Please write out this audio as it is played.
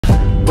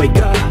Wake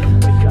up,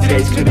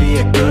 today's gonna be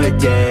a good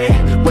day.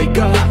 Wake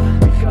up,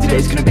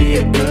 today's gonna be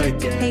a good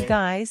day. Hey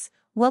guys,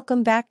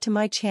 welcome back to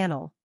my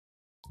channel.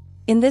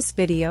 In this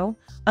video,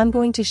 I'm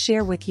going to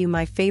share with you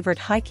my favorite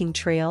hiking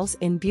trails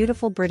in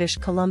beautiful British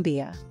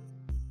Columbia.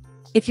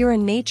 If you're a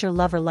nature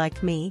lover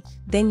like me,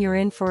 then you're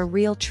in for a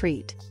real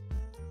treat.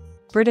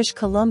 British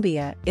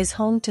Columbia is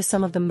home to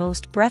some of the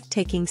most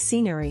breathtaking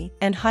scenery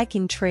and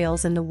hiking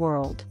trails in the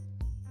world.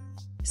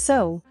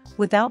 So,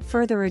 without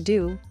further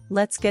ado,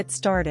 let's get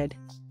started.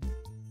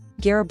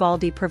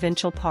 Garibaldi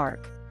Provincial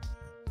Park.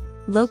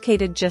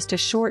 Located just a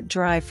short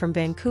drive from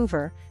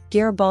Vancouver,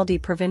 Garibaldi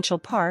Provincial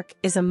Park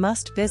is a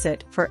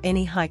must-visit for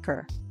any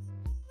hiker.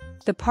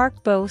 The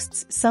park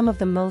boasts some of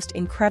the most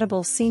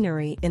incredible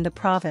scenery in the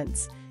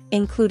province,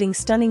 including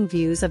stunning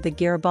views of the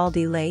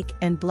Garibaldi Lake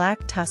and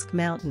Black Tusk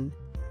Mountain.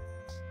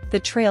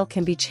 The trail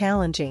can be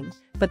challenging,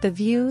 but the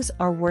views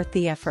are worth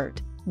the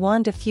effort.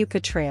 Juan de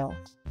Fuca Trail.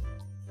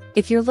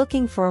 If you're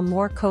looking for a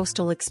more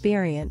coastal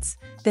experience,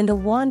 then the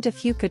Juan de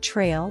Fuca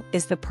Trail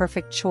is the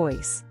perfect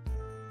choice.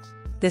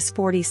 This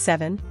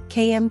 47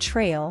 km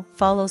trail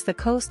follows the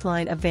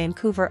coastline of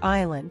Vancouver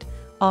Island,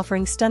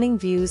 offering stunning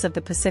views of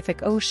the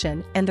Pacific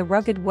Ocean and the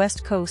rugged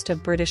west coast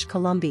of British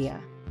Columbia.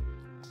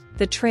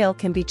 The trail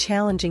can be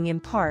challenging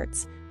in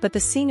parts, but the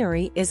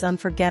scenery is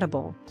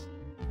unforgettable.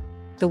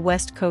 The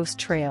West Coast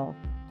Trail.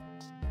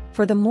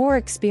 For the more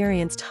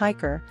experienced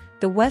hiker,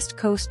 the West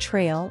Coast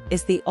Trail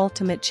is the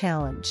ultimate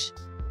challenge.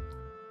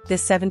 The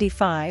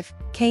 75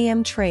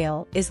 km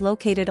trail is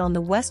located on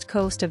the west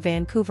coast of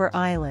Vancouver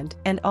Island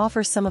and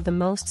offers some of the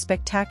most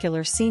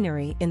spectacular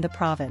scenery in the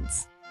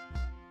province.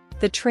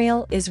 The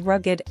trail is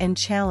rugged and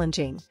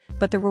challenging,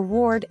 but the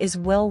reward is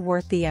well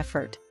worth the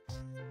effort.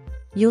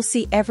 You'll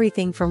see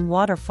everything from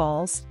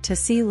waterfalls to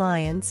sea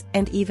lions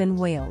and even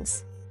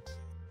whales.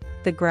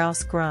 The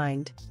Grouse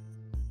Grind.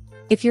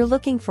 If you're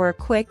looking for a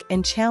quick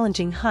and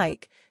challenging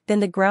hike, then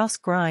the Grouse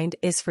Grind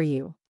is for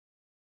you.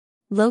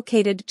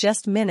 Located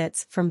just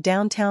minutes from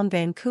downtown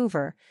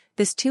Vancouver,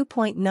 this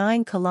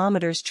 2.9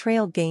 kilometers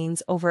trail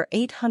gains over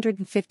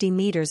 850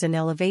 meters in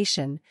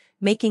elevation,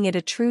 making it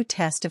a true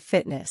test of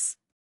fitness.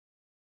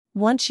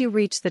 Once you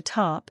reach the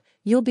top,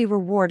 you'll be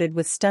rewarded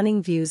with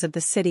stunning views of the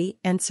city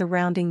and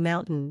surrounding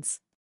mountains.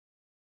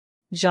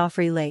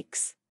 Joffre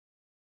Lakes.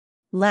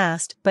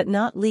 Last but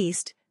not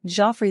least,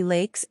 Joffre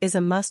Lakes is a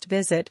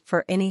must-visit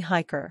for any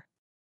hiker.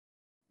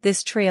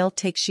 This trail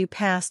takes you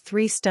past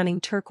 3 stunning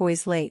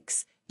turquoise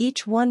lakes,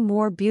 each one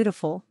more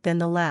beautiful than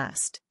the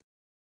last.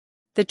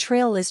 The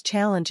trail is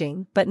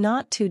challenging but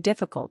not too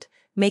difficult,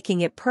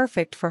 making it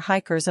perfect for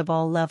hikers of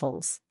all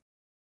levels.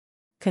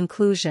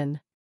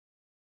 Conclusion.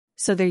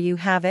 So there you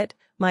have it,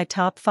 my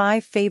top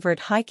 5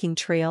 favorite hiking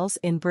trails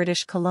in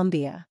British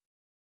Columbia.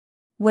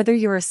 Whether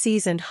you're a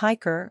seasoned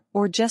hiker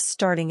or just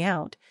starting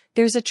out,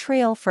 there's a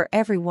trail for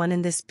everyone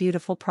in this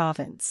beautiful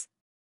province.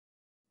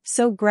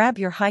 So grab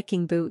your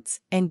hiking boots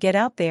and get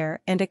out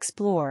there and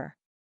explore.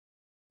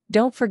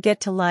 Don't forget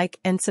to like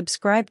and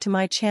subscribe to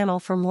my channel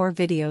for more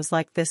videos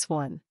like this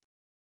one.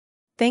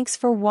 Thanks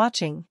for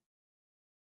watching.